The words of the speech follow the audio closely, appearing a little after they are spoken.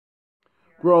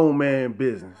Grown man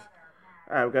business.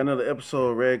 All right, we got another episode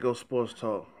of Red Ghost Sports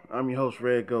Talk. I'm your host,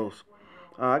 Red Ghost.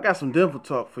 I got some Denver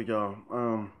talk for y'all.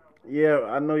 Yeah,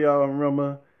 I know y'all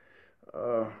remember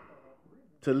uh,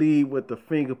 to lead with the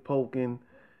finger poking,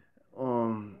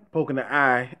 poking the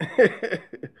eye.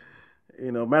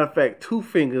 Matter of fact, two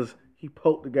fingers. He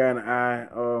poked the guy in the eye.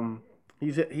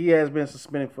 He has been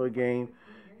suspended for a game.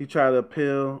 He tried to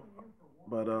appeal,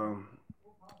 but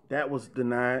that was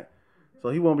denied. So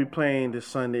he won't be playing this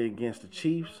Sunday against the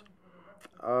Chiefs.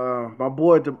 My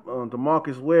boy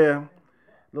Demarcus Ware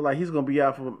look like he's gonna be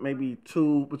out for maybe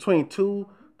between 2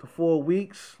 to 4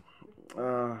 weeks.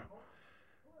 Uh,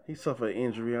 he suffered an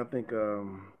injury, I think,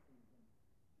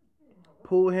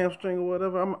 pull hamstring or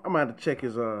whatever. I'm gonna have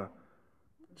to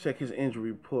check his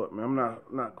injury report, man. I'm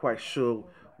not quite sure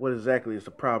what exactly is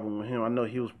the problem with him. I know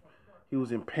he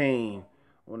was in pain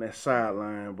on that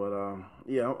sideline, but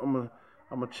yeah, I'm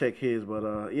gonna check his.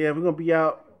 But yeah, we're gonna be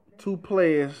out two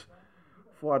players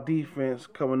for our defense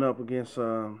coming up against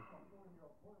the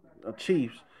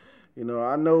Chiefs.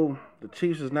 I know the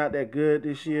Chiefs is not that good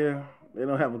this year. They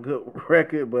don't have a good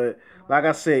record, but like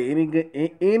I said,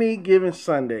 any given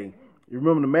Sunday, you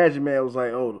remember the Magic Man was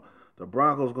like, "Oh, the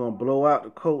Broncos gonna blow out the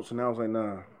Colts," and I was like,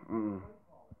 "Nah,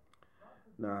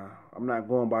 nah, I'm not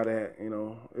going by that."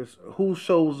 It's who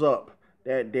shows up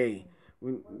that day.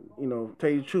 Tell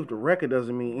you the truth, the record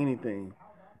doesn't mean anything.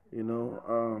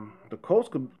 The Colts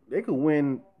could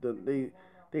win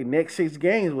they next 6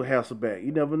 games with Hasselbeck.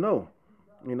 You never know.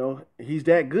 He's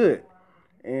that good,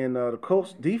 and the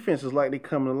Colts defense is like they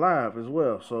coming alive as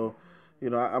well. So,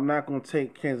 I'm not going to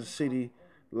take Kansas City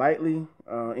lightly.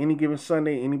 Any given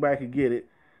Sunday, anybody could get it.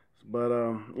 But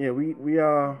yeah, we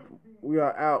are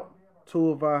out two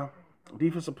of our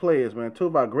defensive players, man. Two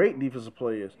of our great defensive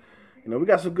players. We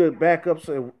got some good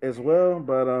backups as well,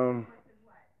 but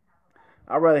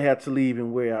I'd rather have to leave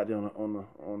and wear out there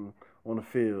on the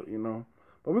field,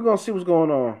 But we're gonna see what's going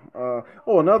on.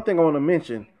 Another thing I want to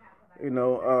mention, you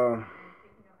know, uh,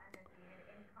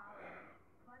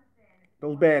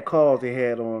 those bad calls they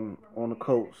had on the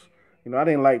Colts. I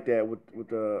didn't like that with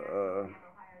the.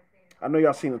 I know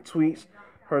y'all seen the tweets,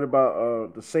 heard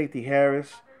about the safety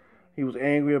Harris. He was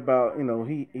angry about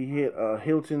he hit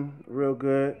Hilton real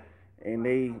good, and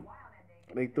they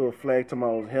threw a flag to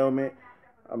my helmet.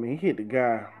 I mean, he hit the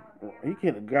guy. He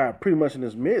hit the guy pretty much in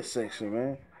his midsection,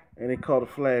 man. And they called a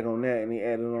flag on that, and he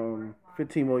added on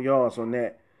 15 more yards on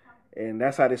that, and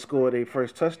that's how they scored their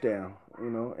first touchdown.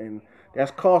 And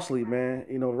that's costly, man.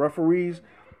 Referees.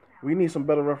 We need some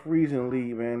better referees in the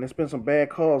league, man. There's been some bad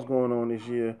calls going on this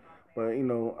year, but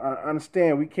I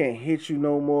understand we can't hit you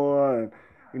no more,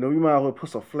 and we might as well put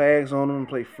some flags on them and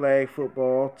play flag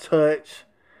football, touch,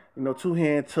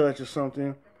 two-hand touch or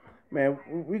something. Man,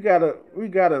 we gotta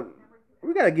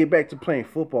get back to playing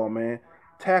football, man.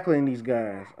 Tackling these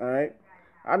guys, all right.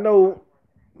 I know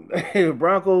the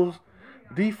Broncos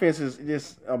defense is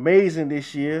just amazing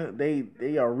this year.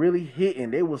 They are really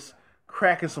hitting. They was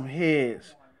cracking some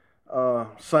heads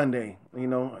Sunday.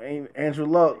 Andrew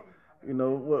Luck.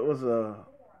 What was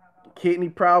kidney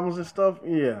problems and stuff.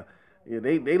 Yeah, yeah.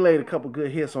 They laid a couple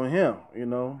good hits on him.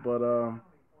 But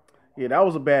yeah, that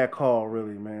was a bad call,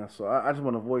 really, man. So I just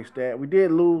want to voice that. We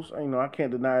did lose. I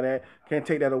can't deny that. Can't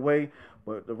take that away.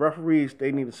 But the referees,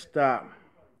 they need to stop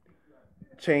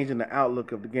changing the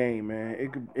outlook of the game, man.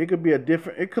 It could be a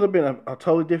different. It could have been a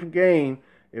totally different game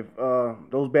if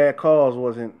those bad calls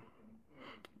wasn't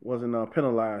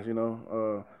penalized.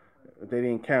 If they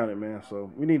didn't count it, man.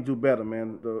 So we need to do better,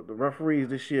 man. The referees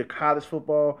this year, college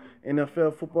football,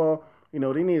 NFL football, they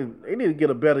need to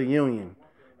get a better union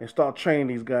and start training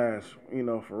these guys,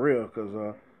 for real,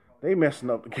 because they messing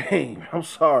up the game. I'm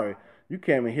sorry. You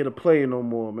can't even hit a player no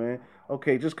more, man.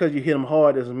 Okay, just because you hit him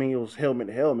hard doesn't mean it was helmet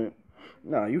to helmet.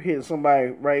 No, you hit somebody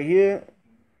right here.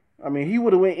 I mean, he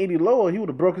would have went any lower, he would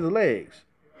have broke his legs.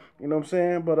 You know what I'm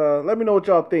saying? But let me know what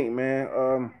y'all think,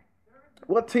 man.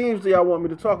 What teams do y'all want me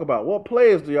to talk about? What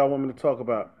players do y'all want me to talk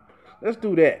about? Let's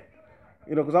do that.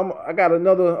 Because I got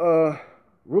another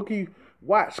rookie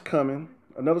watch coming,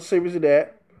 another series of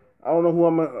that. I don't know who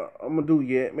I'm gonna do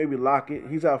yet. Maybe Lockett.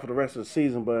 He's out for the rest of the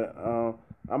season, but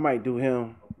I might do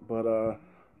him. But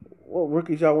what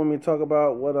rookies y'all want me to talk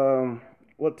about?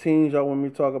 What teams y'all want me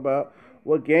to talk about?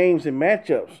 What games and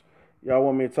matchups y'all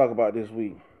want me to talk about this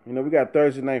week? We got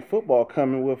Thursday night football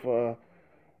coming with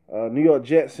New York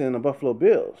Jets and the Buffalo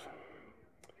Bills.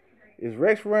 Is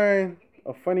Rex Ryan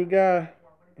a funny guy?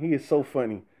 He is so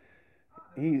funny.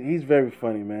 He's very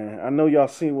funny, man. I know y'all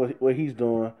seen what he's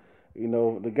doing.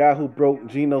 The guy who broke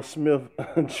Geno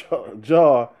Smith's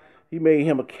jaw, he made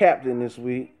him a captain this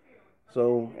week.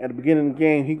 So at the beginning of the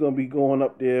game, he gonna be going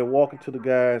up there, walking to the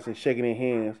guys and shaking their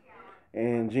hands,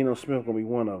 and Geno Smith gonna be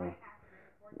one of them.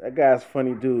 That guy's a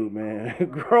funny dude, man.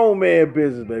 Grown man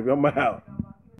business, baby. I'm out.